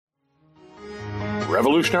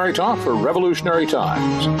Revolutionary talk for revolutionary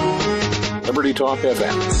times. Liberty Talk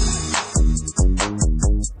FM.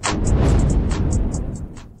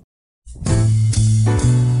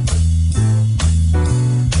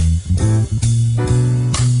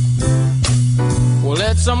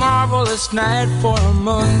 It's a marvelous night for a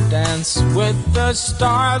moon dance with the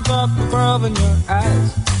stars up above in your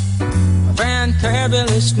eyes. A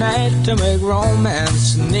fantabulous night to make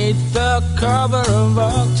romance neath the cover of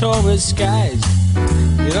October skies.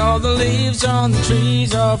 You know the leaves on the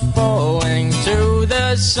trees are falling to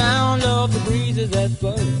the sound of the breezes that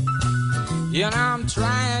blow. You know I'm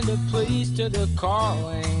trying to please to the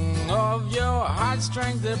calling of your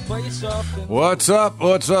heartstrings that play soft. What's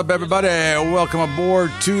up, everybody? Welcome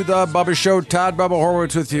aboard to the Bubba Show. Todd Bubba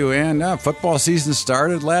Horowitz with you. And football season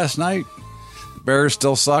started last night. The Bears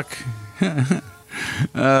still suck.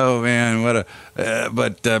 Oh man, what a!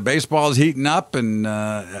 But baseball is heating up, and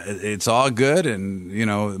it's all good. And you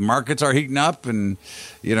know, markets are heating up, and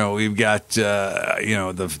you know, we've got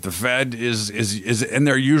the Fed is in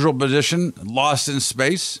their usual position, lost in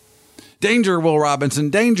space. Danger, Will Robinson,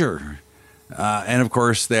 danger. And of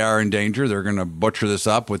course, they are in danger. They're going to butcher this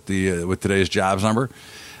up with today's jobs number.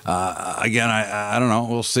 Again, I don't know.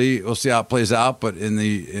 We'll see how it plays out. But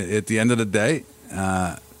at the end of the day,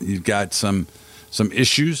 you've got some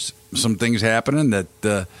issues, some things happening that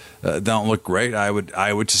don't look great. I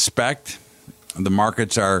would suspect the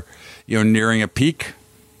markets are nearing a peak.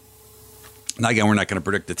 Now, again, we're not going to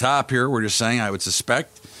predict the top here. We're just saying I would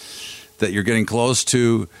suspect that you're getting close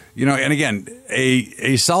to, and again,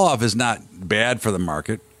 a sell-off is not bad for the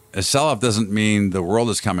market. A sell-off doesn't mean the world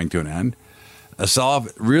is coming to an end. A sell-off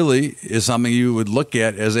really is something you would look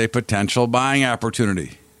at as a potential buying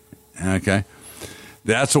opportunity. Okay?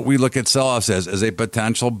 That's what we look at sell-offs as a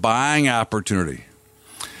potential buying opportunity.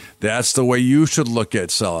 That's the way you should look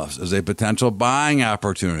at sell-offs, as a potential buying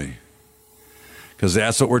opportunity. Because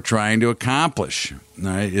that's what we're trying to accomplish,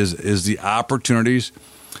 right? Is the opportunities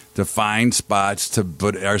to find spots to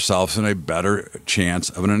put ourselves in a better chance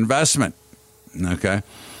of an investment. Okay?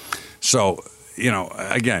 So,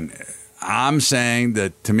 again, I'm saying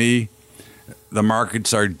that to me, the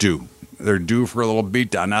markets are due. They're due for a little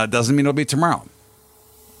beatdown. Now, it doesn't mean it'll be tomorrow.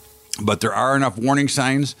 But there are enough warning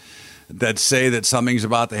signs that say that something's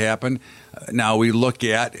about to happen. Now, we look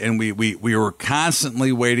at, and we were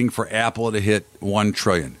constantly waiting for Apple to hit $1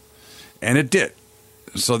 trillion. And it did.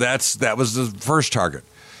 So that was the first target.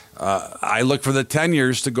 I look for the 10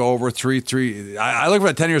 years to go over 3. I look for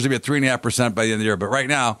the 10 years to be at 3.5% by the end of the year. But right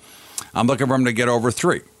now, I'm looking for them to get over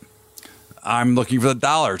 3. I'm looking for the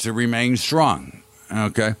dollar to remain strong.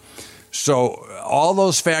 Okay, so all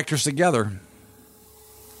those factors together,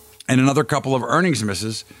 and another couple of earnings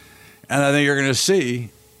misses, and I think you're going to see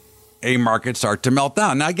a market start to melt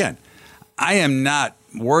down. Now, again, I am not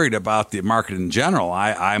worried about the market in general.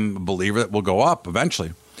 I'm a believer that will go up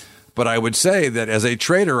eventually. But I would say that as a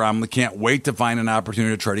trader, I can't wait to find an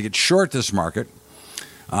opportunity to try to get short this market.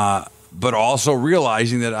 But also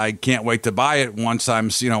realizing that I can't wait to buy it once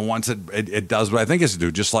it does what I think it's to do,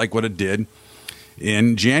 just like what it did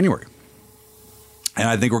in January. And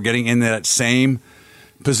I think we're getting in that same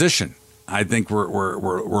position. I think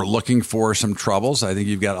we're looking for some troubles. I think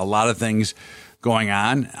you've got a lot of things going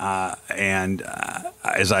on. And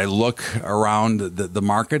as I look around the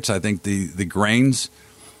markets, I think the grains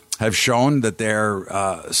have shown that they're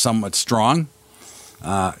somewhat strong.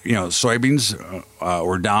 Soybeans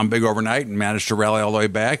were down big overnight and managed to rally all the way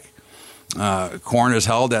back. Corn is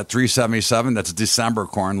held at 377. That's December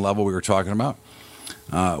corn level we were talking about.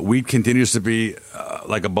 Wheat continues to be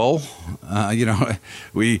like a bull.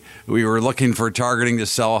 We were looking for targeting to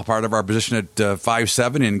sell part of our position at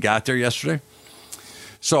 5.7 and got there yesterday.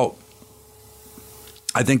 So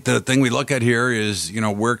I think the thing we look at here is,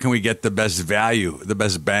 where can we get the best value, the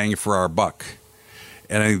best bang for our buck?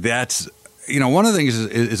 And I think that's, one of the things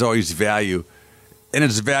is always value, and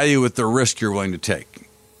it's value with the risk you're willing to take.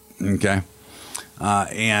 Okay.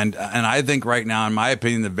 And I think right now, in my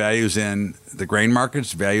opinion, the value's in the grain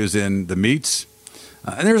markets, value's in the meats.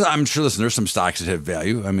 And I'm sure, there's some stocks that have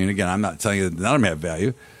value. I mean, again, I'm not telling you that none of them have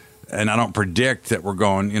value. And I don't predict that we're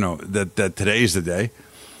going, that today's the day.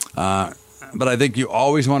 But I think you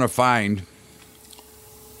always want to find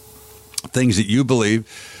things that you believe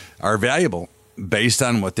are valuable based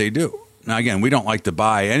on what they do. Now, again, we don't like to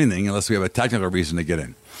buy anything unless we have a technical reason to get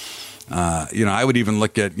in. I would even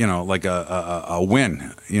look at, like a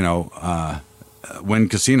Wynn, Wynn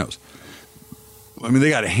Casinos. I mean, they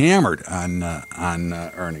got hammered on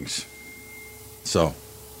earnings. So,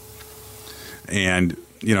 and,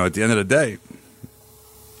 at the end of the day,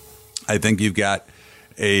 I think you've got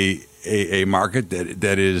a a market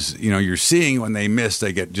that is, you're seeing when they miss,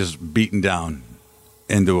 they get just beaten down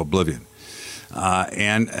into oblivion.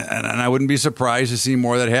 And I wouldn't be surprised to see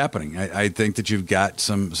more of that happening. I think that you've got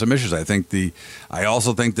some issues. I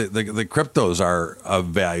also think that the cryptos are of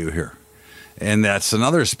value here, and that's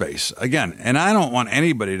another space again. And I don't want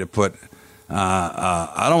anybody to put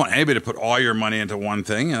all your money into one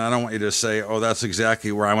thing, and I don't want you to say, "Oh, that's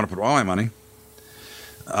exactly where I want to put all my money."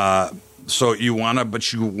 So you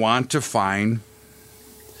want to find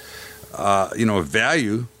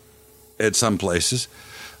value at some places.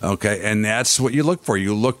 Okay, and that's what you look for.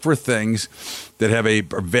 You look for things that have a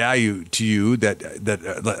value to you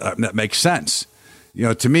that makes sense.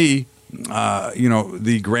 To me,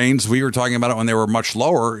 the grains, we were talking about it when they were much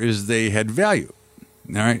lower, is they had value.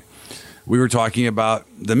 All right, we were talking about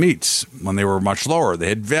the meats when they were much lower, they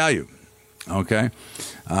had value. Okay,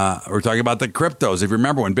 we're talking about the cryptos. If you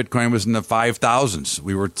remember when Bitcoin was in the 5,000s,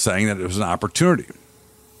 we were saying that it was an opportunity,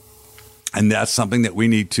 and that's something that we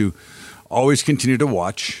need to always continue to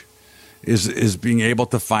watch, is being able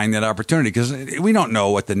to find that opportunity, because we don't know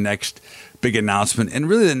what the next big announcement, and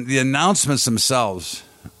really the announcements themselves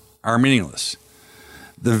are meaningless.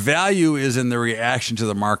 The value is in the reaction to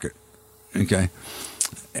the market. Okay.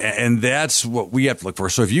 And that's what we have to look for.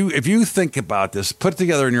 So if you think about this, put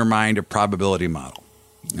together in your mind a probability model.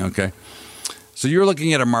 Okay. So you're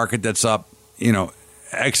looking at a market that's up,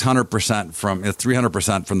 X 100% from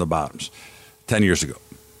 300% from the bottoms 10 years ago.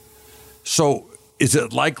 So is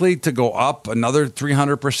it likely to go up another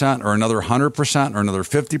 300% or another 100% or another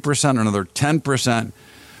 50% or another 10%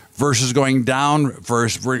 versus going down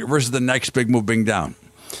versus the next big move being down?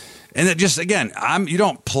 And it just, again, you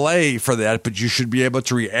don't play for that, but you should be able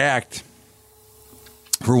to react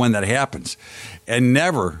for when that happens. And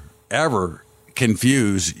never, ever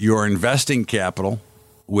confuse your investing capital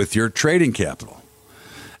with your trading capital.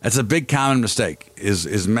 That's a big common mistake.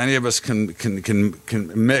 Is many of us can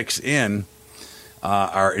mix in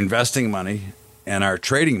our investing money and our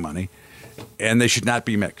trading money, and they should not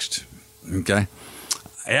be mixed. Okay.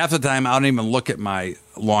 Half the time, I don't even look at my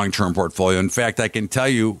long-term portfolio. In fact, I can tell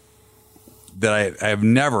you that I have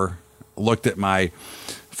never looked at my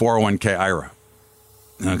 401k IRA.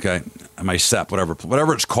 Okay, my SEP,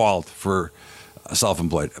 whatever it's called for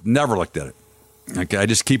self-employed. I've never looked at it. Okay, I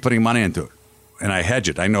just keep putting money into it. And I hedge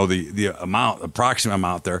it. I know the approximate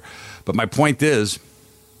amount there. But my point is,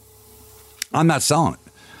 I'm not selling it.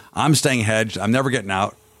 I'm staying hedged. I'm never getting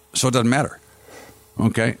out. So it doesn't matter.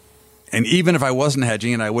 Okay? And even if I wasn't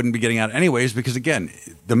hedging it, I wouldn't be getting out anyways, because, again,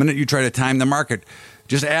 the minute you try to time the market,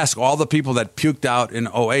 just ask all the people that puked out in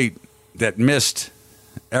 2008 that missed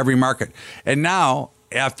every market. And now,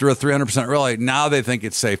 after a 300% rally, now they think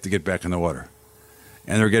it's safe to get back in the water.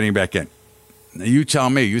 And they're getting back in. Now, you tell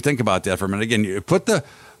me. You think about that for a minute. Again, you put the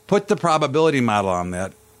probability model on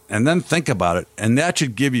that, and then think about it, and that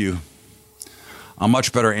should give you a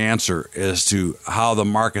much better answer as to how the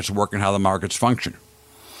markets work and how the markets function.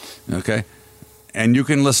 Okay, and you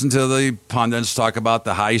can listen to the pundits talk about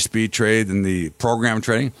the high-speed trade and the program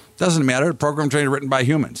trading. Doesn't matter. Program trading is written by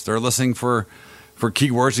humans. They're listening for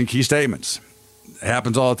keywords and key statements. It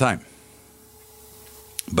happens all the time.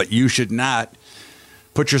 But you should not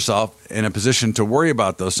put yourself in a position to worry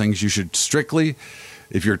about those things. You should strictly,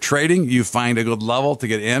 if you're trading, you find a good level to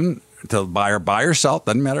get in, to buy or sell.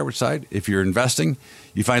 Doesn't matter which side. If you're investing,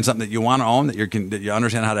 you find something that you want to own, that you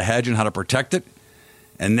understand how to hedge and how to protect it.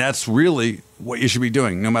 And that's really what you should be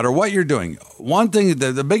doing, no matter what you're doing. One thing,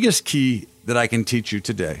 the biggest key that I can teach you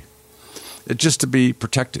today is just to be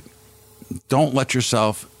protected. Don't let your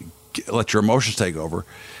emotions take over.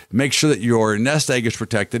 Make sure that your nest egg is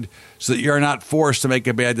protected so that you're not forced to make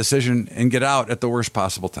a bad decision and get out at the worst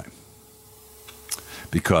possible time.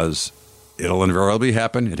 Because it'll invariably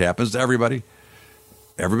happen. It happens to everybody.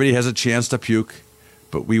 Everybody has a chance to puke,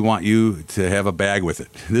 but we want you to have a bag with it.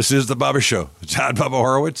 This is The Bubba Show. Todd Bubba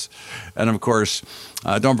Horowitz. And, of course,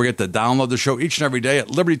 don't forget to download the show each and every day at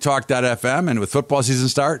libertytalk.fm, and with football season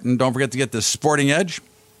start. And don't forget to get the Sporting Edge.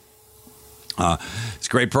 It's a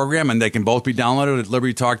great program, and they can both be downloaded at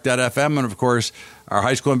libertytalk.fm. And, of course, our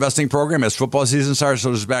high school investing program as football season starts,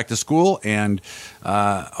 so it's back to school. And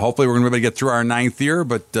hopefully we're going to be able to get through our 9th year,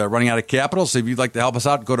 but running out of capital. So if you'd like to help us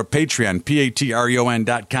out, go to Patreon,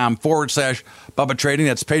 patreon.com/Bubba Trading.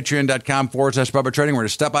 That's patreon.com/Bubba Trading. We're going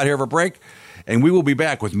to step out here for a break, and we will be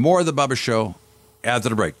back with more of The Bubba Show after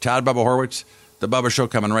the break. Todd Bubba Horowitz, The Bubba Show,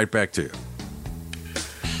 coming right back to you.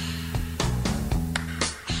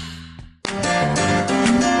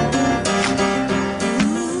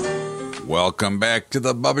 Welcome back to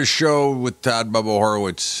The Bubba Show with Todd Bubba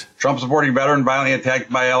Horowitz. Trump-supporting veteran violently attacked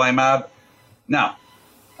by LA mob. Now,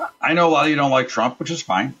 I know a lot of you don't like Trump, which is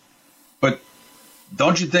fine, but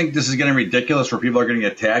don't you think this is getting ridiculous where people are getting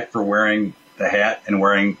attacked for wearing the hat and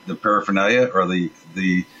wearing the paraphernalia or the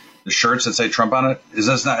shirts that say Trump on it? Is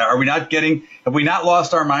this not? Are we not getting? Have we not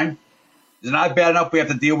lost our mind? Is it not bad enough we have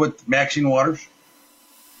to deal with Maxine Waters?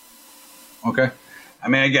 Okay. I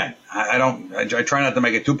mean, again, I try not to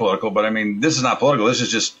make it too political, but I mean, this is not political. This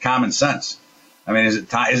is just common sense. I mean,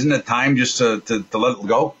 isn't it time just to let it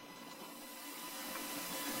go?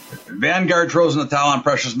 Vanguard throws in the towel on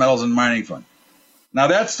precious metals and mining fund. Now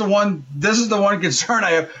that's the one. This is the one concern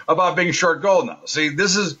I have about being short gold. Now, see,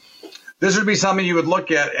 this would be something you would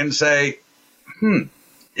look at and say,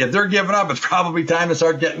 if they're giving up, it's probably time to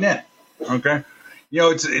start getting in. Okay,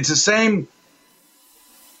 it's the same.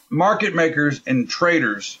 Market makers and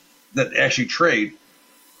traders that actually trade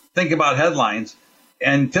think about headlines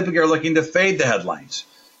and typically are looking to fade the headlines.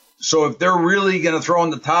 So if they're really going to throw in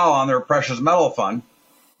the towel on their precious metal fund,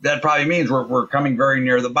 that probably means we're coming very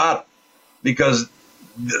near the bottom, because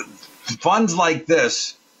funds like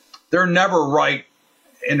this, they're never right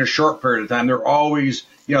in a short period of time. They're always,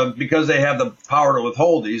 because they have the power to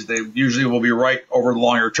withhold these, they usually will be right over the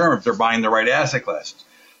longer term if they're buying the right asset classes.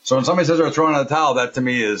 So when somebody says they're throwing in the towel, that to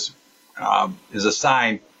me is a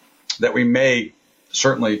sign that we may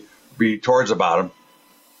certainly be towards the bottom.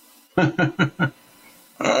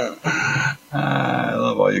 I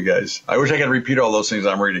love all you guys. I wish I could repeat all those things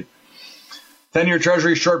I'm reading. 10-year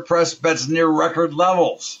Treasury short press bets near record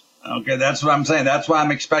levels. Okay, that's what I'm saying. That's why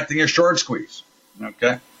I'm expecting a short squeeze.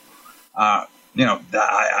 Okay, I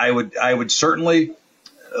would certainly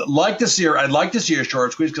like to see I'd like to see a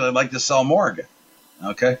short squeeze because I'd like to sell more again.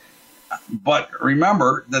 Okay, but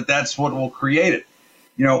remember that's what will create it.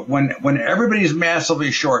 When everybody's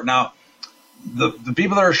massively short now. The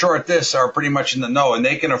people that are short this are pretty much in the know, and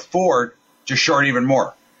they can afford to short even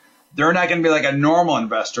more. They're not going to be like a normal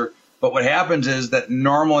investor, but what happens is that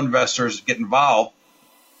normal investors get involved,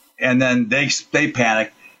 and then they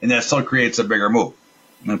panic, and that still creates a bigger move.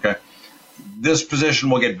 Okay, this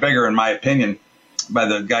position will get bigger, in my opinion, by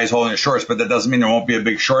the guys holding the shorts, but that doesn't mean there won't be a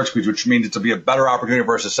big short squeeze, which means it'll be a better opportunity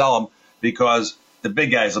for us to sell them because the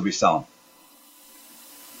big guys will be selling.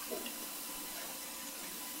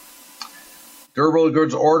 Durable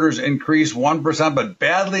goods orders increased 1%, but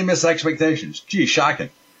badly missed expectations. Gee, shocking.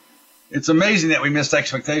 It's amazing that we missed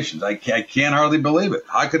expectations. I can't hardly believe it.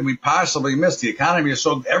 How could we possibly miss? The economy is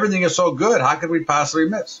everything is so good. How could we possibly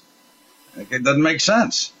miss? It doesn't make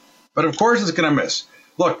sense. But of course it's going to miss.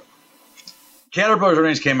 Look, Caterpillar's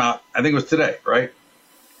earnings came out, I think it was today, right?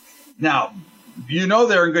 Now,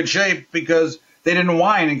 they're in good shape because they didn't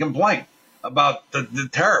whine and complain about the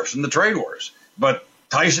tariffs and the trade wars. But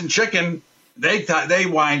Tyson Chicken, they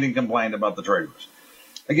whined and complained about the trade wars.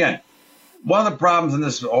 Again, one of the problems in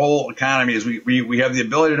this whole economy is we have the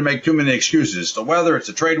ability to make too many excuses. It's the weather, it's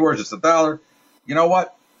the trade wars, it's the dollar. You know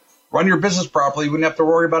what? Run your business properly, you wouldn't have to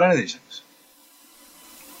worry about any of these things.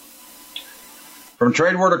 From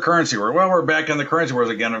trade war to currency war. Well, we're back in the currency wars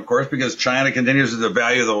again, of course, because China continues to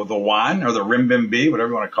devalue the yuan or the renminbi, whatever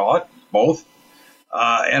you want to call it, both.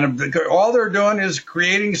 And all they're doing is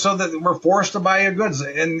creating so that we're forced to buy goods,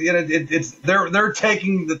 and they're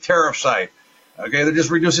taking the tariff side. Okay, they're just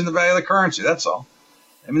reducing the value of the currency. That's all.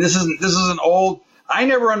 I mean, this is an old. I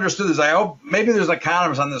never understood this. I hope maybe there's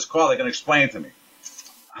economists on this call that can explain it to me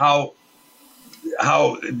how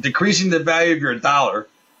decreasing the value of your dollar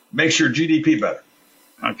makes your GDP better.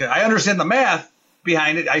 Okay, I understand the math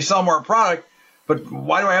behind it. I sell more product. But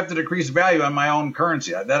why do I have to decrease value on my own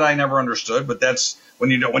currency? That I never understood. But that's when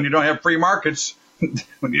you don't have free markets,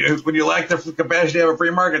 when you lack the capacity to have a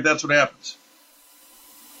free market, that's what happens.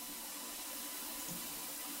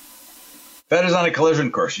 Fed is on a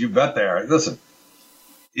collision course. You bet they are. Listen,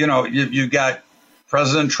 you've got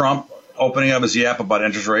President Trump opening up his yap about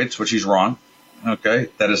interest rates, which he's wrong. Okay,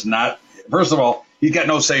 that is not. First of all, he's got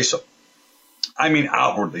no say so. I mean,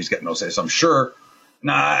 outwardly, he's got no say so. I'm sure.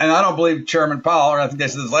 Now, and I don't believe Chairman Powell, or I think they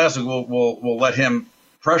said this last week, will let him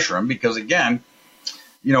pressure him because, again,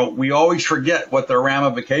 we always forget what the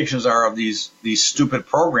ramifications are of these stupid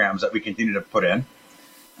programs that we continue to put in,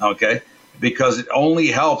 okay, because it only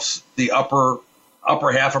helps the upper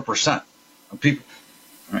 0.5% of people.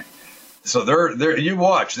 Right? So you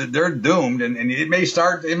watch, they're doomed, and it may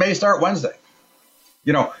start Wednesday.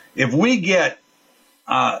 If we get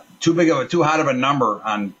too hot of a number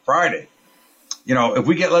on Friday, if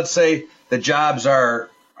we get, let's say the jobs are,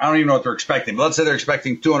 I don't even know what they're expecting, but let's say they're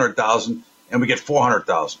expecting 200,000 and we get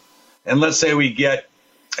 400,000. And let's say we get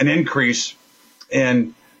an increase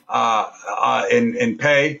in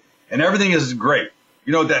pay and everything is great.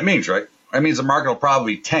 You know what that means, right? That means the market will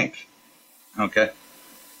probably tank. Okay.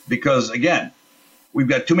 because again, we've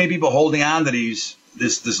got too many people holding on to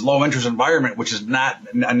this low interest environment, which is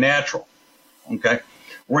not natural. Okay,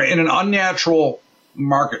 we're in an unnatural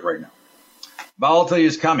market right now. Volatility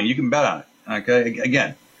is coming. You can bet on it. Okay,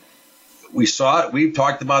 again, we saw it. We've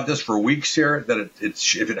talked about this for weeks here. That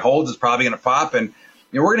it's if it holds, it's probably going to pop, and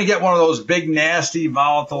we're going to get one of those big, nasty,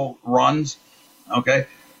 volatile runs. Okay,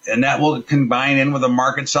 and that will combine in with the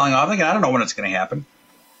market selling off. Again, I don't know when it's going to happen,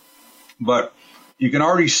 but you can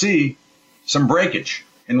already see some breakage,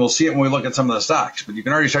 and we'll see it when we look at some of the stocks. But you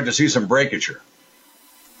can already start to see some breakage here.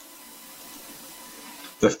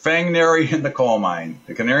 The canary in the coal mine.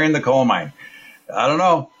 The canary in the coal mine. I don't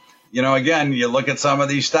know. Again, you look at some of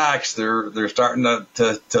these stocks, they're starting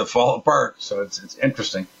to fall apart. So it's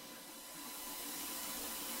interesting.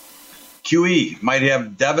 QE might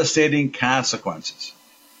have devastating consequences.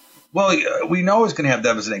 Well, we know it's going to have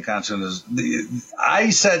devastating consequences.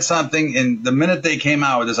 I said something, and the minute they came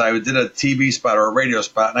out with this, I did a TV spot or a radio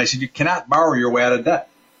spot, and I said, you cannot borrow your way out of debt.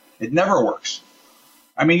 It never works.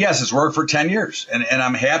 I mean, yes, it's worked for 10 years, and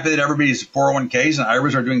I'm happy that everybody's 401ks and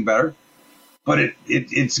IRAs are doing better. But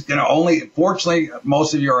it's going to only, fortunately,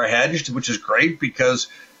 most of you are hedged, which is great because,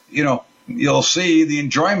 you'll see the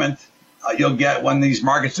enjoyment you'll get when these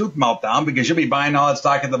markets do melt down because you'll be buying all that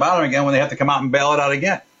stock at the bottom again when they have to come out and bail it out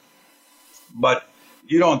again. But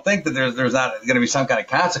you don't think that there's not going to be some kind of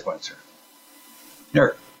consequence here.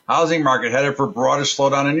 Here, housing market headed for broadest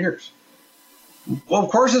slowdown in years. Well,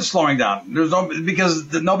 of course it's slowing down.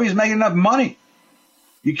 Because nobody's making enough money.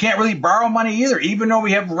 You can't really borrow money either, even though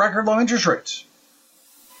we have record low interest rates.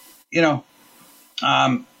 It's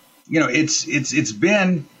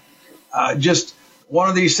been just one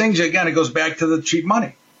of these things. Again, it goes back to the cheap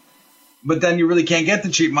money. But then you really can't get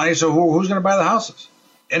the cheap money, so who's going to buy the houses?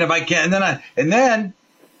 And if I can't, and then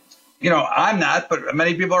I'm not, but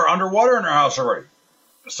many people are underwater in their house already.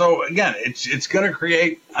 So again, it's going to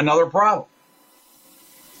create another problem.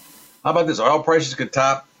 How about this? Oil prices could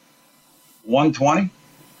top 120.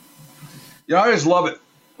 I always love it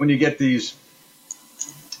when you get these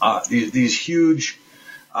huge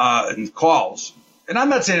calls. And I'm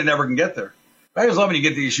not saying it never can get there. But I always love when you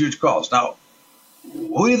get these huge calls. Now,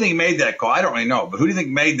 who do you think made that call? I don't really know, but who do you think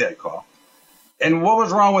made that call? And what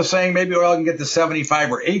was wrong with saying maybe oil can get to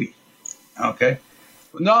 75 or 80? Okay.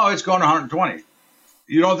 No, it's going to 120.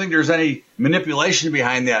 You don't think there's any manipulation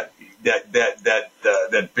behind that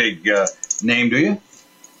big name, do you?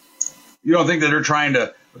 You don't think that they're trying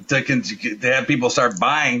to have people start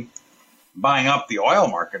buying up the oil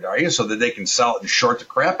market, are you? So that they can sell it and short the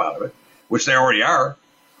crap out of it, which they already are.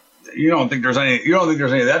 You don't think there's any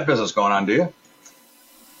of that business going on, do you?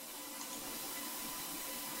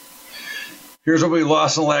 Here's what we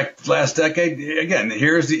lost in the last decade. Again,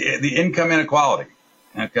 here's the income inequality.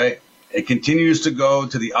 Okay, it continues to go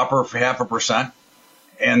to the upper 0.5%,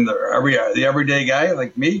 and the everyday guy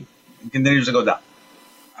like me continues to go down.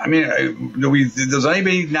 I mean, does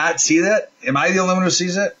anybody not see that? Am I the only one who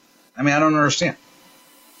sees it? I mean, I don't understand.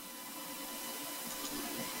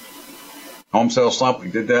 Home sales slump,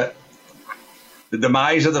 we did that. The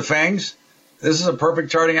demise of the FANGs. This is a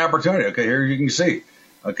perfect charting opportunity. Okay, here you can see.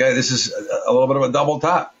 Okay, this is a little bit of a double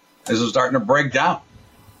top. This is starting to break down.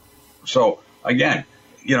 So again,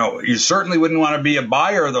 you certainly wouldn't want to be a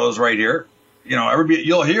buyer of those right here.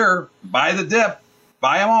 You'll hear buy the dip,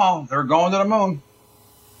 buy them all. They're going to the moon.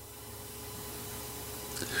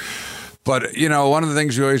 But, one of the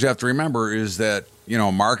things you always have to remember is that,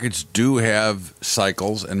 markets do have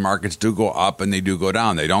cycles and markets do go up and they do go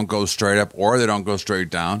down. They don't go straight up or they don't go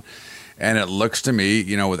straight down. And it looks to me,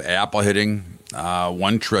 with Apple hitting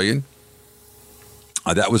 1 trillion,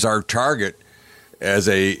 that was our target as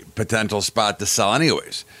a potential spot to sell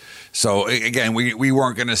anyways. So again, we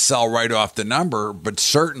weren't going to sell right off the number, but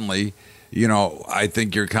certainly, I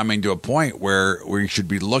think you're coming to a point where we should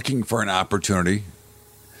be looking for an opportunity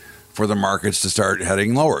for the markets to start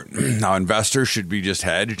heading lower. Now, investors should be just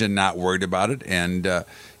hedged and not worried about it. And,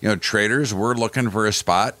 traders, we're looking for a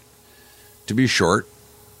spot to be short.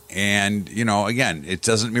 And, again, it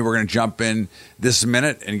doesn't mean we're going to jump in this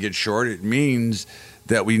minute and get short. It means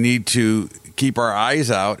that we need to keep our eyes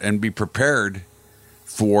out and be prepared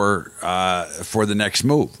for the next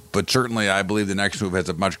move. But certainly I believe the next move has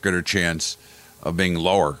a much greater chance of being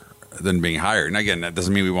lower than being higher. And again, that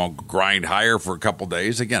doesn't mean we won't grind higher for a couple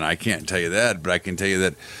days. Again, I can't tell you that, but I can tell you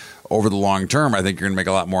that over the long term, I think you're going to make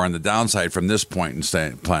a lot more on the downside from this point and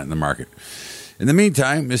stay plant in the market. In the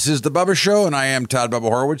meantime, this is The Bubba Show, and I am Todd Bubba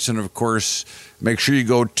Horwitz. And, of course, make sure you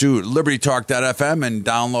go to libertytalk.fm and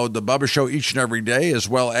download The Bubba Show each and every day, as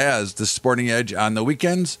well as The Sporting Edge on the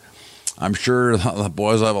weekends. I'm sure the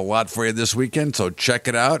boys will have a lot for you this weekend, so check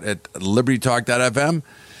it out at libertytalk.fm.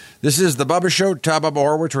 This is The Bubba Show. Todd Bubba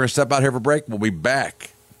Horowitz. We're going to step out here for a break. We'll be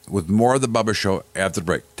back with more of The Bubba Show after the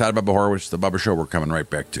break. Todd Bubba Horowitz, The Bubba Show. We're coming right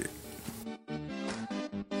back to you.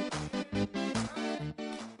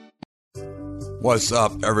 What's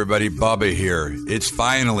up, everybody? Bubba here. It's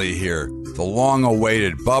finally here. The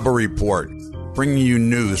long-awaited Bubba Report, bringing you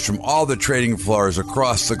news from all the trading floors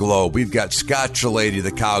across the globe. We've got Scott Chilady,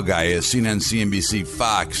 the cow guy, at CNN, CNBC,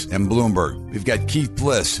 Fox, and Bloomberg. We've got Keith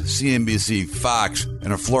Bliss, CNBC, Fox,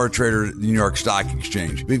 and a floor trader at the New York Stock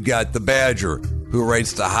Exchange. We've got the Badger, who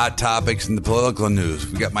rates the hot topics and the political news.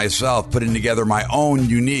 We've got myself putting together my own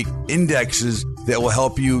unique indexes that will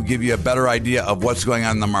help you, give you a better idea of what's going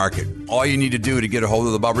on in the market. All you need to do to get a hold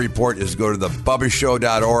of the Bubba Report is go to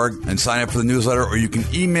thebubbashow.org and sign up for the newsletter, or you can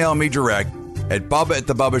email me direct at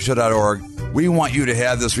bubba@thebubbashow.org. We want you to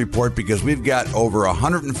have this report because we've got over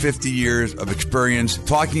 150 years of experience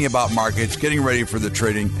talking about markets, getting ready for the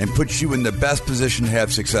trading, and puts you in the best position to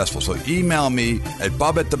have successful. So email me at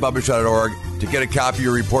bubba@thebubbashow.org to get a copy of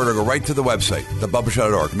your report, or go right to the website,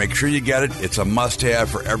 thebubbashow.org. Make sure you get it. It's a must-have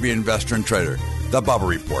for every investor and trader. The Bubba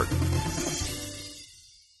Report.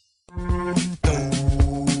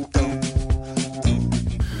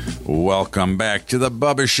 Welcome back to The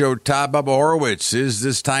Bubba Show. Todd Bubba Horowitz. Is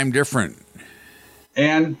this time different?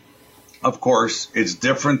 And, of course, it's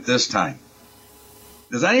different this time.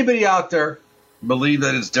 Does anybody out there believe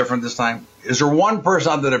that it's different this time? Is there one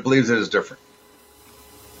person out there that believes that it's different?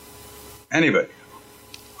 Anybody?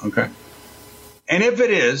 Okay. And if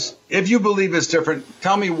it is, if you believe it's different,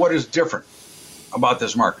 tell me what is different about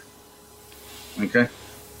this market. Okay?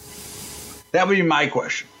 That would be my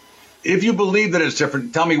question. If you believe that it's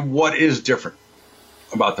different, tell me what is different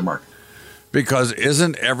about the market. Because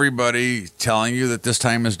isn't everybody telling you that this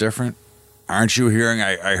time is different? Aren't you hearing?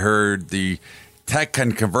 I heard the tech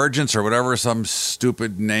and convergence or whatever, some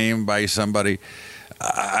stupid name by somebody.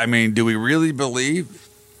 I mean, do we really believe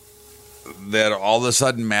that all of a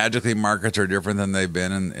sudden magically markets are different than they've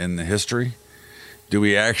been in the history? Do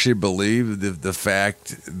we actually believe the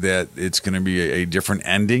fact that it's going to be a different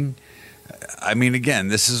ending? I mean, again,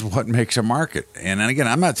 this is what makes a market. And again,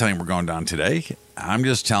 I'm not telling you we're going down today. I'm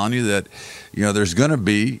just telling you that, there's going to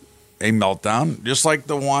be a meltdown, just like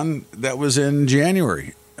the one that was in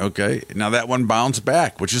January. Okay. Now that one bounced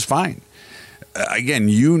back, which is fine. Again,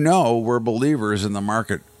 we're believers in the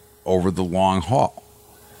market over the long haul.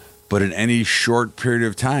 But in any short period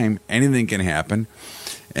of time, anything can happen.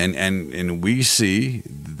 And we see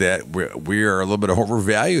that we are a little bit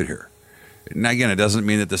overvalued here. Now, again, it doesn't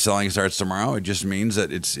mean that the selling starts tomorrow. It just means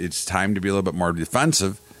that it's time to be a little bit more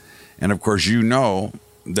defensive. And, of course,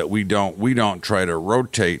 that we don't try to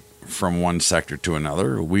rotate from one sector to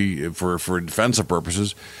another. We, for defensive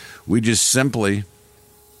purposes, we just simply,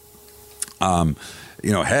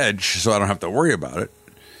 hedge so I don't have to worry about it.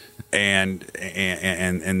 And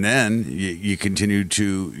then you continue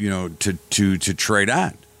to trade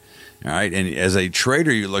on. All right. And as a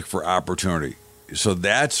trader, you look for opportunity. So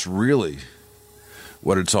that's really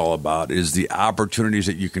what it's all about, is the opportunities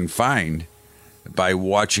that you can find by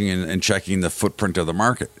watching and checking the footprint of the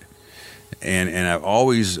market. And I've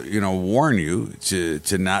always, warn you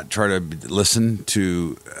to not try to listen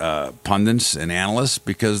to pundits and analysts,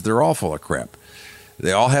 because they're all full of crap.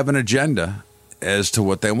 They all have an agenda as to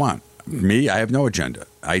what they want. Me, I have no agenda.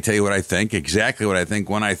 I tell you what I think, exactly what I think,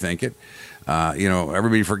 when I think it.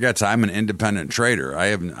 Everybody forgets I'm an independent trader.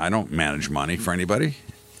 I don't manage money for anybody.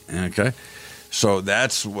 Okay. So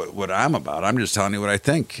that's what I'm about. I'm just telling you what I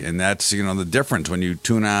think. And that's, the difference when you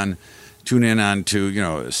tune in on to,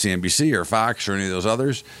 CNBC or Fox or any of those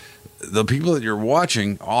others. The people that you're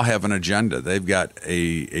watching all have an agenda. They've got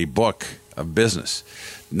a book of business.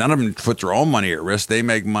 None of them put their own money at risk. They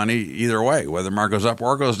make money either way, whether the market goes up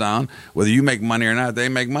or goes down. Whether you make money or not, they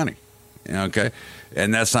make money. Okay,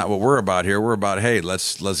 and that's not what we're about here. We're about, hey,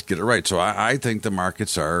 let's get it right. So I think the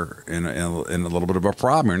markets are in a little bit of a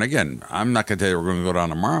problem here. And again, I'm not going to tell you we're going to go down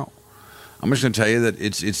tomorrow. I'm just going to tell you that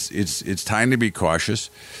it's time to be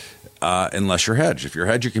cautious, unless you're hedged. If you're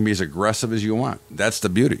hedged, you can be as aggressive as you want. That's the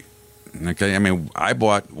beauty. Okay, I mean, I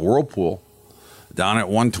bought Whirlpool down at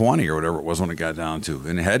 120 or whatever it was when it got down to,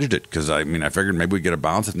 and hedged it because I figured maybe we'd get a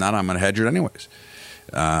bounce. If not, I'm going to hedge it anyways.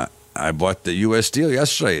 I bought the U.S. Steel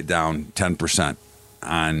yesterday down 10%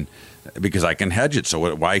 because I can hedge it.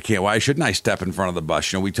 So why shouldn't I step in front of the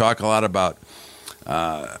bus? We talk a lot about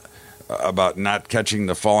not catching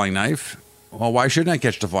the falling knife. Well, why shouldn't I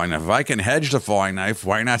catch the falling knife? If I can hedge the falling knife,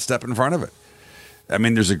 why not step in front of it? I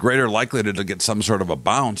mean, there's a greater likelihood to get some sort of a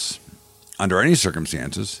bounce under any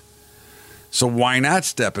circumstances So why not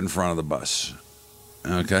step in front of the bus?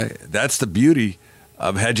 Okay, that's the beauty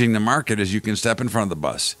of hedging the market, is you can step in front of the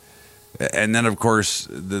bus. And then, of course,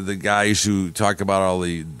 the guys who talk about all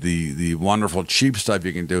the wonderful cheap stuff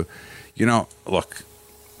you can do, look,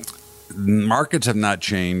 markets have not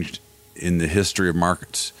changed in the history of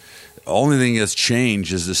markets. The only thing that's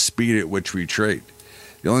changed is the speed at which we trade.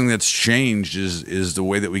 The only thing that's changed is the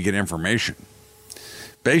way that we get information.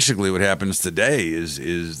 Basically, what happens today is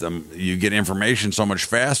you get information so much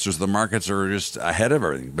faster, so the markets are just ahead of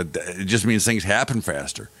everything. But it just means things happen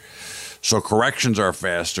faster. So corrections are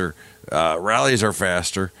faster, rallies are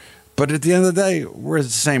faster. But at the end of the day, we're at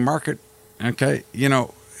the same market. Okay,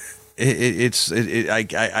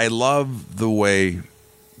 I love the way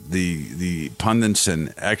the pundits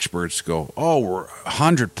and experts go, oh, we're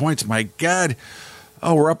 100 points. My God.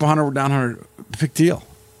 Oh, we're up 100, we're down 100. Big deal.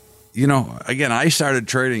 Again, I started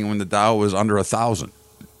trading when the Dow was under 1,000.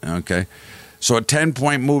 Okay. So a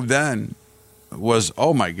 10-point move then was,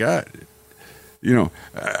 oh my God.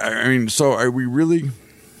 So are we really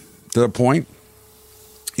to the point?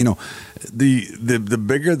 The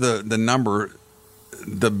bigger the number,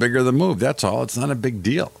 the bigger the move. That's all. It's not a big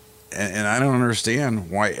deal. And I don't understand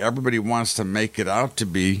why everybody wants to make it out to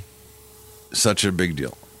be such a big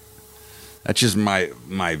deal. That's just my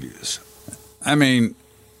views. I mean,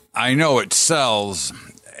 I know it sells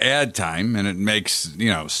ad time and it makes,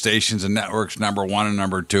 stations and networks number one and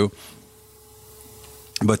number two.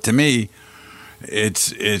 But to me,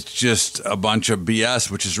 it's just a bunch of BS,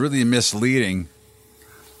 which is really misleading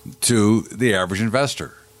to the average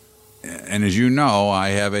investor. And as you know, I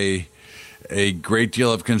have a great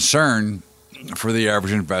deal of concern for the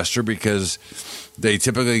average investor because they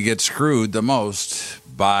typically get screwed the most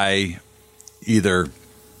by either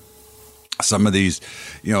some of these,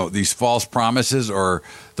 these false promises or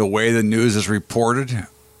the way the news is reported.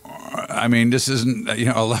 I mean, this isn't,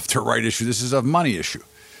 a left or right issue. This is a money issue.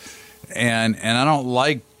 And I don't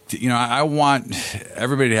like, I want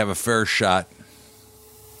everybody to have a fair shot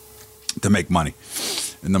to make money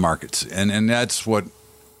in the markets. And that's what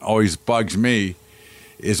always bugs me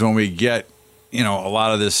is when we get, a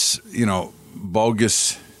lot of this,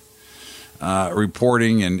 bogus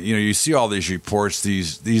reporting, and you see all these reports.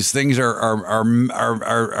 These things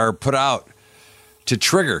are put out to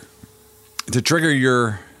trigger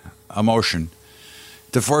your emotion,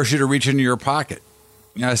 to force you to reach into your pocket.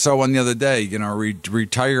 I saw one the other day.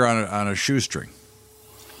 Retire on a shoestring.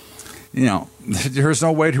 There's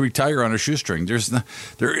no way to retire on a shoestring. There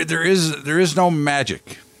is no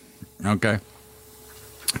magic. Okay,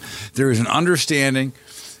 there is an understanding,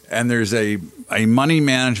 and there's a money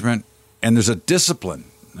management. And there's a discipline,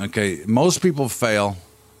 okay? Most people fail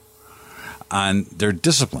on their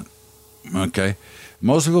discipline, okay?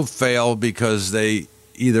 Most people fail because they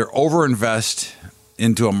either overinvest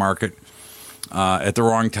into a market at the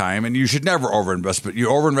wrong time, and you should never overinvest, but you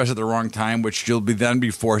overinvest at the wrong time, which you'll then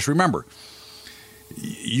be forced. Remember,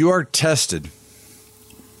 you are tested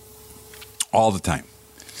all the time,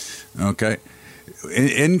 okay?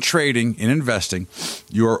 In trading, in investing,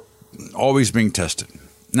 you're always being tested.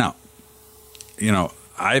 Now,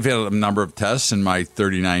 I've had a number of tests in my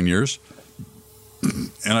 39 years, and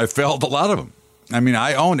I failed a lot of them. I mean,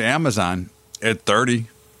 I owned Amazon at 30.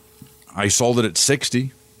 I sold it at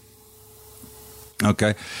 60.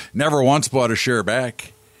 Okay. Never once bought a share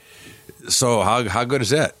back. So how good is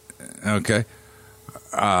that? Okay.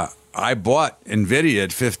 I bought NVIDIA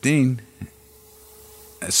at 15.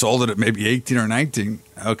 I sold it at maybe 18 or 19.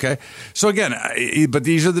 Okay. So again, but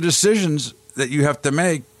these are the decisions that you have to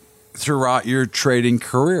make throughout your trading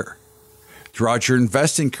career, throughout your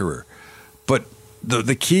investing career. But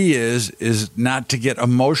the key is not to get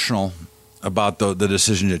emotional about the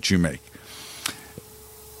decision that you make.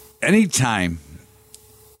 Anytime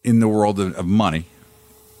in the world of money,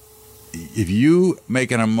 if you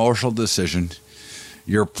make an emotional decision,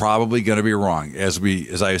 you're probably going to be wrong. As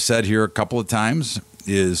I said here a couple of times,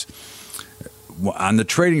 is on the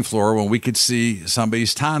trading floor when we could see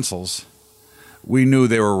somebody's tonsils, we knew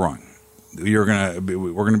they were wrong. We're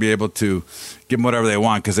going to be able to give them whatever they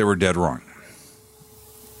want because they were dead wrong.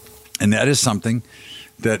 And that is something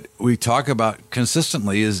that we talk about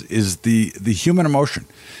consistently is the human emotion.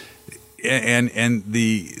 And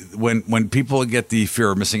when people get the fear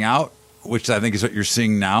of missing out, which I think is what you're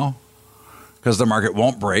seeing now, because the market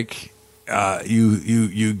won't break,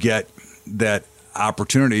 you get that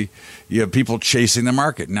opportunity. You have people chasing the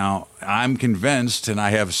market. Now, I'm convinced, and I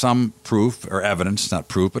have some proof or evidence, not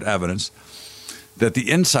proof, but evidence, that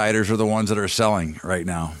the insiders are the ones that are selling right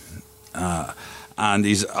now on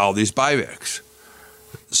all these buybacks.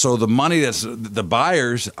 So the money the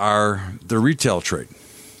buyers are the retail trade.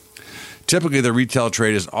 Typically, the retail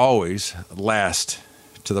trade is always last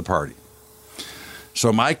to the party.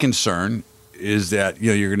 So my concern is that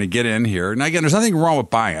you're going to get in here. And again, there's nothing wrong with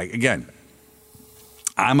buying. Again,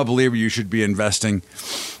 I'm a believer you should be investing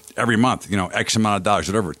every month, X amount of dollars,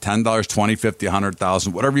 whatever, $10, $20, $50,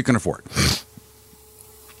 $100,000, whatever you can afford.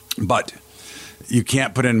 But you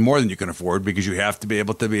can't put in more than you can afford because you have to be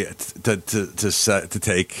able to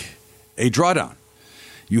take a drawdown.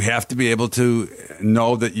 You have to be able to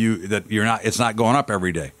know that it's not going up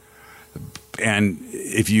every day. And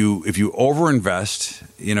if you overinvest,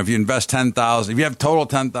 if you invest $10,000, if you have total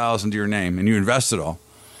 $10,000 to your name and you invest it all,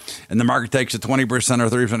 and the market takes a 20% or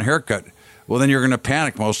 30% haircut, well, then you're going to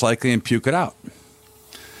panic most likely and puke it out.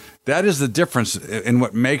 That is the difference in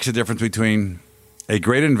what makes a difference between a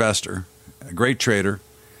great investor, a great trader,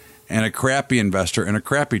 and a crappy investor and a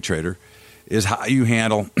crappy trader, is how you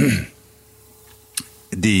handle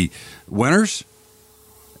the winners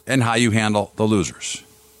and how you handle the losers.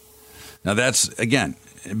 Now that's, again,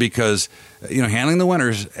 because handling the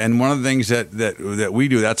winners, and one of the things that we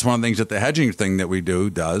do, that's one of the things that the hedging thing that we do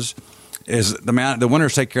does, is the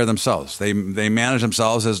winners take care of themselves. They manage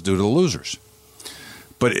themselves as do to the losers.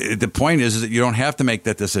 But the point is that you don't have to make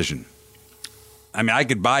that decision. I mean, I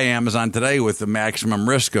could buy Amazon today with the maximum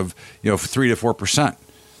risk of 3 to 4%.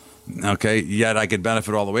 Okay, yet I could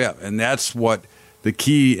benefit all the way up, and that's what the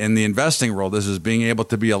key in the investing world is being able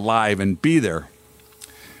to be alive and be there.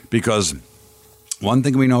 Because one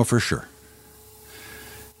thing we know for sure,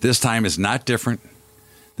 this time is not different.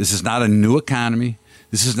 This is not a new economy.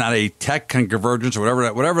 This is not a tech convergence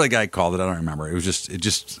or whatever the guy called it. I don't remember. It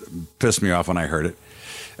just pissed me off when I heard it.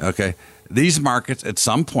 Okay. These markets at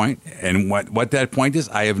some point, and what that point is,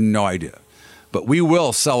 I have no idea. But we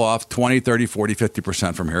will sell off 20, 30, 40,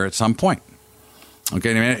 50% from here at some point.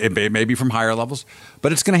 Okay, it may be from higher levels,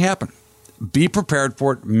 but it's going to happen. Be prepared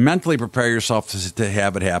for it. Mentally prepare yourself to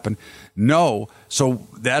have it happen. So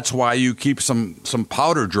that's why you keep some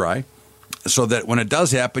powder dry, so that when it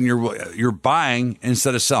does happen, you're buying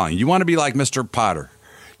instead of selling. You want to be like Mr. Potter.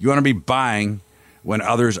 You want to be buying when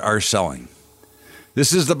others are selling.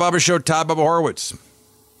 This is the Bubba Show, Todd Bubba Horowitz.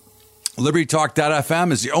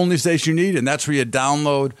 LibertyTalk.fm is the only station you need, and that's where you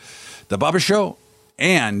download the Bubba Show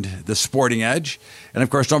and the Sporting Edge. And, of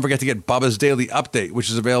course, don't forget to get Bubba's Daily Update, which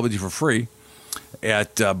is available to you for free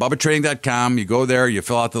at BubbaTrading.com. You go there, you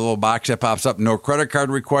fill out the little box that pops up. No credit card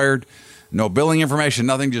required, no billing information,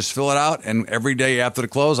 nothing. Just fill it out, and every day after the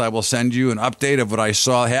close, I will send you an update of what I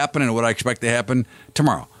saw happen and what I expect to happen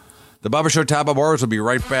tomorrow. The Bubba Show, Todd Bubba Horowitz, will be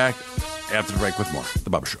right back after the break with more. The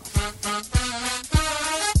Bubba Show.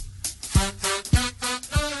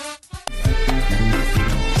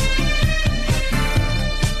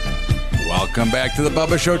 Welcome back to the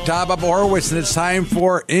Bubba Show, Todd Bubba Horowitz, and it's time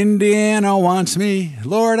for Indiana Wants Me.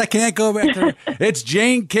 Lord, I can't go back to It's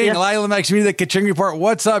Jane King. Yep. Lila makes me the Ka-Ching Report.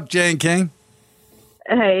 What's up, Jane King?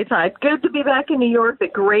 Hey, Todd. Good to be back in New York,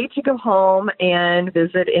 but great to go home and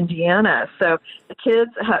visit Indiana. So the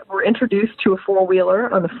kids were introduced to a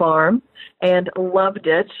four-wheeler on the farm and loved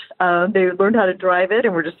it. They learned how to drive it,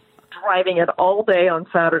 and we're just driving it all day on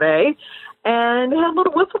Saturday. And had a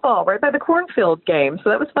little wiffle ball right by the cornfield game, so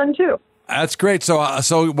that was fun, too. That's great. So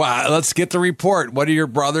let's get the report. What do your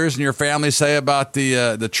brothers and your family say about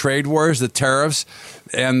the trade wars, the tariffs,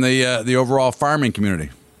 and the overall farming community?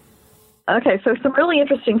 Okay, so some really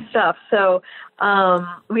interesting stuff. So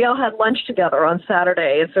we all had lunch together on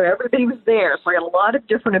Saturday, and so everybody was there. So I got a lot of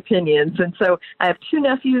different opinions. And so I have two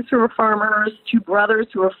nephews who are farmers, two brothers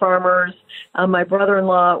who are farmers. My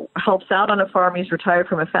brother-in-law helps out on a farm. He's retired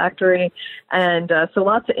from a factory. And so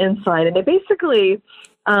lots of insight. And they basically...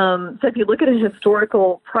 so if you look at a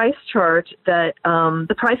historical price chart, that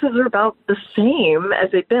the prices are about the same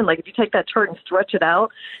as they've been. Like if you take that chart and stretch it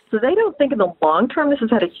out, so they don't think in the long term this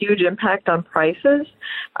has had a huge impact on prices.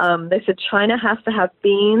 They said China has to have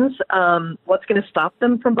beans. What's going to stop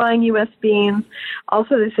them from buying U.S. beans?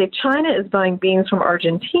 Also, they say China is buying beans from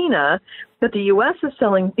Argentina, but the U.S. is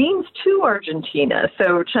selling beans to Argentina.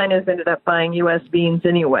 So China's ended up buying U.S. beans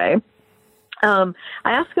anyway. I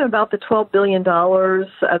asked him about the $12 billion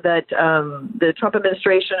that the Trump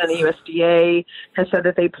administration and the USDA has said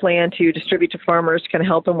that they plan to distribute to farmers to kind of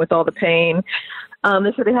help them with all the pain.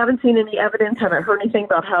 They said they haven't seen any evidence, haven't heard anything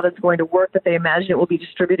about how that's going to work, but they imagine it will be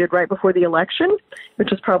distributed right before the election,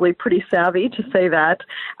 which is probably pretty savvy to say that.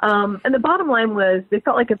 And the bottom line was they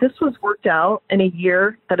felt like if this was worked out in a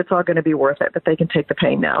year, that it's all going to be worth it, that they can take the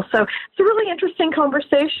pain now. So it's a really interesting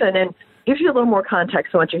conversation. And gives you a little more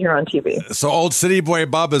context than what you hear on TV. So old city boy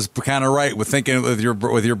Bub is kind of right with thinking with your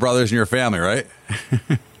brothers and your family, right?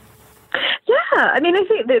 Yeah, I mean, I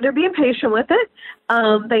think they're being patient with it.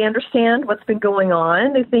 They understand what's been going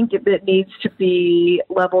on. They think it needs to be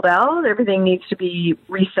leveled out. Everything needs to be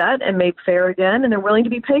reset and made fair again, and they're willing to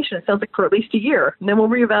be patient. It sounds like for at least a year, and then we'll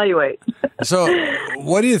reevaluate. So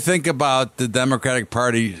what do you think about the Democratic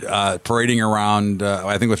Party parading around,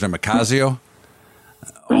 I think it was Ocasio,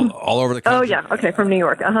 all over the country? Oh, yeah. Okay, from New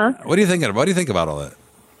York. Uh-huh. What do you think about all that?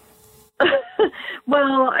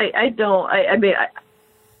 Well, I don't. I mean,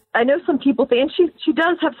 I know some people think, and she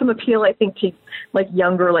does have some appeal, I think, to like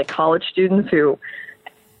younger, like college students who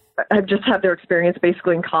have just had their experience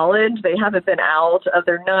basically in college. They haven't been out.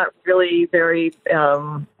 They're not really very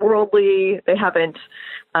worldly. They haven't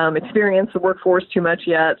experienced the workforce too much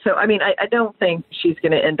yet. So, I mean, I don't think she's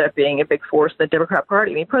going to end up being a big force in the Democrat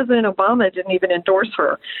Party. I mean, President Obama didn't even endorse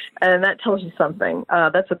her, and that tells you something.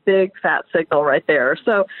 That's a big, fat signal right there.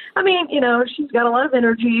 So, I mean, you know, she's got a lot of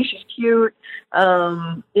energy. She's cute.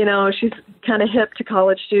 You know, she's kind of hip to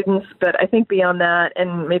college students, but I think beyond that,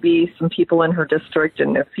 and maybe some people in her district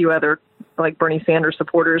and a few other like Bernie Sanders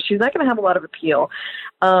supporters, she's not going to have a lot of appeal.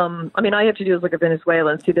 I mean, all you have to do is look at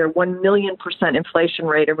Venezuela and see their 1,000,000% inflation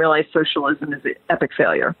rate and realize socialism is an epic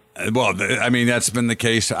failure. Well, I mean, that's been the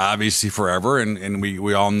case obviously forever, and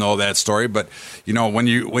we all know that story. But you know, when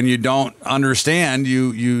you don't understand,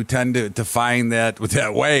 you tend to find that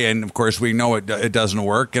way, and of course we know it doesn't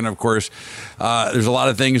work. And of course, there's a lot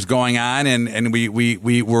of things going on, and we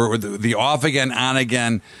were the off again, on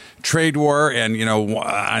again trade war, and you know,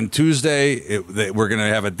 on Tuesday we're going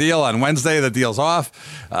to have a deal. On Wednesday, the deal's off.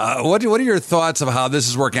 What are your thoughts of how this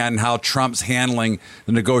is working out and how Trump's handling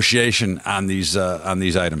the negotiation on these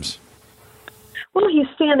items? Well, he's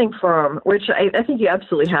standing firm, which I think you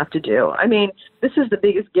absolutely have to do. I mean, this is the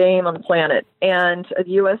biggest game on the planet, and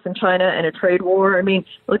the U.S. and China and a trade war. I mean,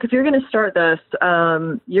 look, if you're going to start this,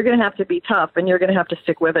 you're going to have to be tough, and you're going to have to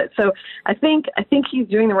stick with it. So I think he's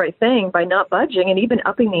doing the right thing by not budging and even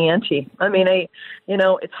upping the ante. I mean,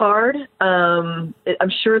 it's hard. I'm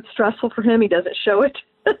sure it's stressful for him. He doesn't show it.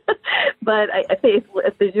 But I think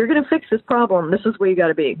if you're going to fix this problem, this is where you got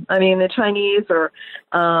to be. I mean, the Chinese are,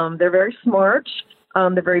 they're very smart.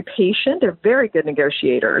 They're very patient. They're very good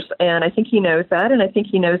negotiators. And I think he knows that. And I think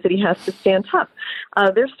he knows that he has to stand tough.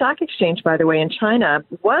 Their stock exchange, by the way, in China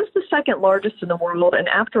was the second largest in the world. And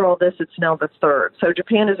after all this, it's now the third. So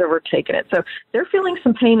Japan has overtaken it. So they're feeling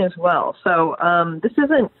some pain as well. So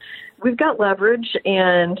we've got leverage,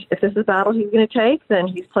 and if this is a battle he's going to take, then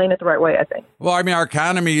he's playing it the right way, I think. Well, I mean, our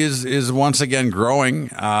economy is once again growing.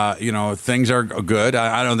 Things are good.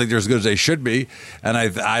 I don't think they're as good as they should be, and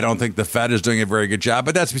I don't think the Fed is doing a very good job,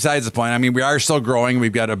 but that's besides the point. I mean, we are still growing.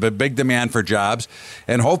 We've got a big demand for jobs,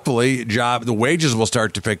 and hopefully the wages will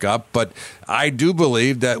start to pick up, but I do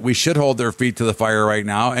believe that we should hold their feet to the fire right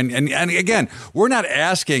now. And again, we're not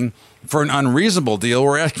asking for an unreasonable deal.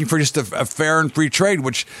 We're asking for just a fair and free trade,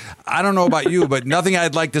 which I don't know about you, but nothing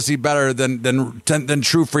I'd like to see better than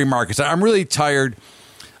true free markets. I'm really tired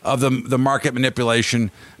of the market manipulation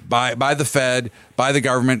by the Fed, by the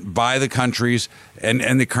government, by the countries,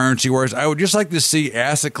 and the currency wars. I would just like to see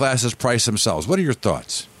asset classes price themselves. What are your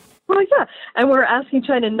thoughts? Well, yeah, and we're asking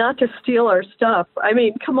China not to steal our stuff. I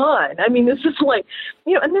mean, come on. I mean, this is like,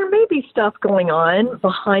 and there may be stuff going on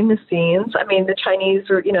behind the scenes. I mean, the Chinese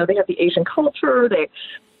are, they have the Asian culture. They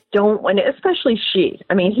don't want it, especially Xi.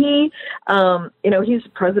 I mean, he's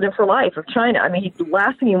president for life of China. I mean, the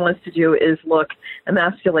last thing he wants to do is look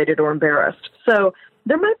emasculated or embarrassed. So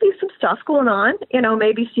there might be some stuff going on.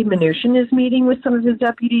 Maybe Steve Mnuchin is meeting with some of his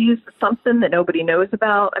deputies, something that nobody knows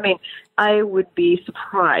about. I mean, I would be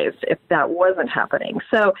surprised if that wasn't happening.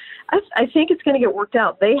 So I think it's going to get worked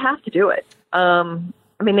out. They have to do it.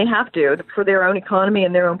 They have to for their own economy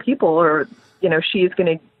and their own people, or, Xi's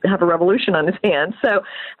going to have a revolution on his hands. So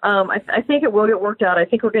I think it will get worked out. I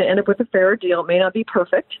think we're going to end up with a fairer deal. It may not be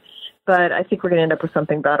perfect, but I think we're going to end up with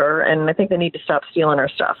something better, and I think they need to stop stealing our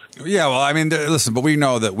stuff. Yeah, well, I mean, listen, but we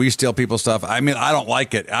know that we steal people's stuff. I mean, I don't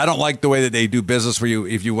like it. I don't like the way that they do business for you.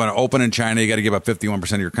 If you want to open in China, you got to give up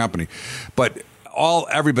 51% of your company. But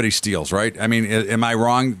everybody steals, right? I mean, am I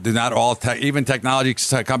wrong? Do not all, even technology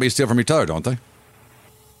companies steal from each other, don't they?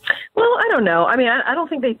 Well, I don't know. I mean, I don't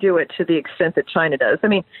think they do it to the extent that China does. I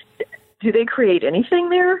mean, do they create anything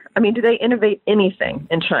there? I mean, do they innovate anything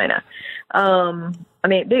in China? I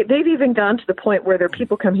mean, they've even gone to the point where their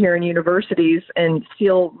people come here in universities and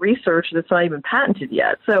steal research that's not even patented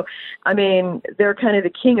yet. So, I mean, they're kind of the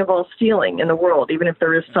king of all stealing in the world, even if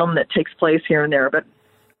there is some that takes place here and there. But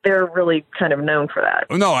they're really kind of known for that.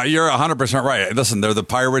 No, you're 100% right. Listen, they're the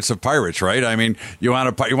pirates of pirates, right? I mean, you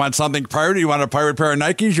want something pirated? You want a pirate pair of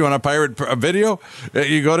Nikes? You want a pirate a video?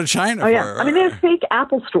 You go to China. Oh, yeah. I mean, they have fake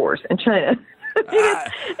Apple stores in China.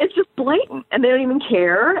 It's just blatant, and they don't even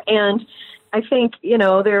care. And I think,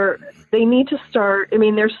 they need to start. I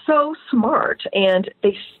mean, they're so smart, and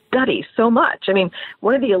they study so much. I mean,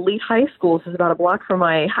 one of the elite high schools is about a block from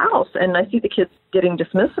my house, and I see the kids getting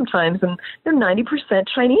dismissed sometimes, and they're 90%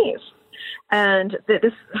 Chinese. And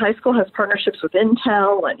this high school has partnerships with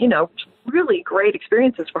Intel and, really great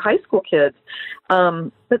experiences for high school kids.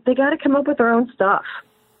 But they got to come up with their own stuff.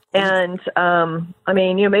 And,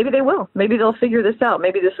 maybe they will. Maybe they'll figure this out.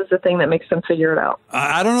 Maybe this is the thing that makes them figure it out.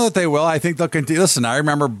 I don't know that they will. I think they'll continue. Listen, I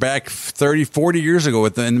remember back 30, 40 years ago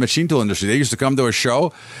in the machine tool industry, they used to come to a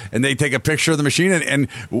show and they'd take a picture of the machine and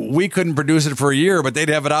we couldn't produce it for a year, but they'd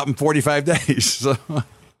have it out in 45 days. So,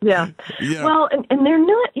 yeah. Well, and they're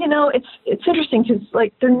not, it's interesting because,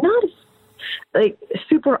 they're not,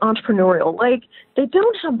 super entrepreneurial. They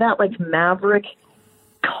don't have that, maverick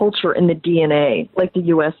culture in the DNA like the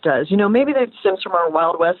U.S. does. Maybe that stems from our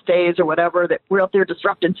Wild West days or whatever, that we're out there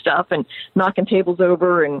disrupting stuff and knocking tables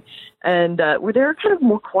over and we're there kind of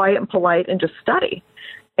more quiet and polite and just study.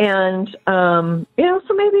 And, so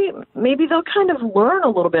maybe they'll kind of learn a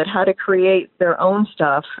little bit how to create their own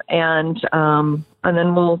stuff and then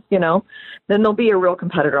then they'll be a real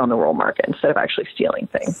competitor on the world market instead of actually stealing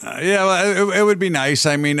things. It would be nice.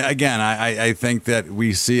 I mean, again, I think that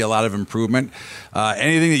we see a lot of improvement.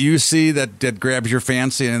 Anything that you see that grabs your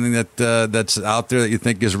fancy, anything that's out there that you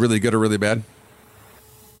think is really good or really bad?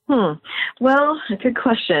 Well, good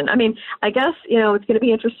question. I mean, I guess, it's going to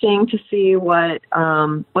be interesting to see what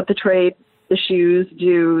the trade issues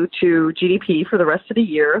do to GDP for the rest of the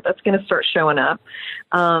year. That's going to start showing up.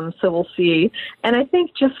 So we'll see. And I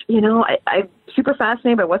think just, I'm super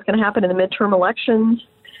fascinated by what's going to happen in the midterm elections.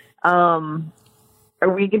 Are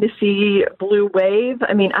we going to see blue wave?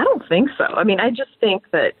 I mean, I don't think so. I mean, I just think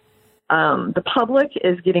that the public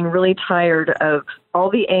is getting really tired of all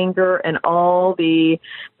the anger and all the,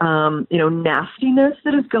 nastiness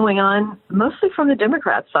that is going on, mostly from the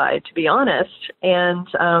Democrat side, to be honest. And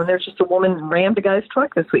there's just a woman rammed a guy's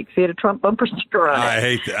truck this week. She had a Trump bumper sticker on it. I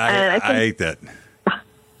hate that. I hate that.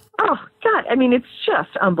 Oh, God. I mean, it's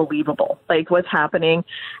just unbelievable, what's happening.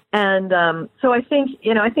 And so I think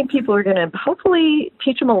people are going to hopefully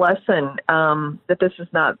teach them a lesson that this is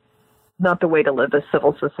not the way to live a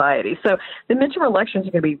civil society. So the midterm elections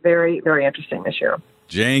are going to be very, very interesting this year.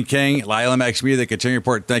 Jane King, Lila Max Media, the Continuing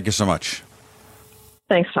Report. Thank you so much.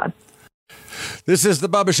 Thanks, Todd. This is The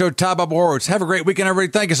Bubba Show, Todd Bubba Horwitz. Have a great weekend,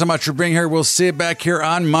 everybody. Thank you so much for being here. We'll see you back here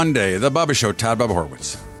on Monday. The Bubba Show, Todd Bubba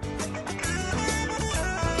Horwitz.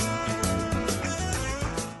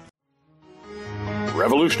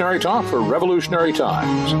 Revolutionary talk for revolutionary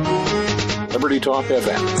times. Liberty Talk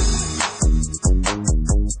FM.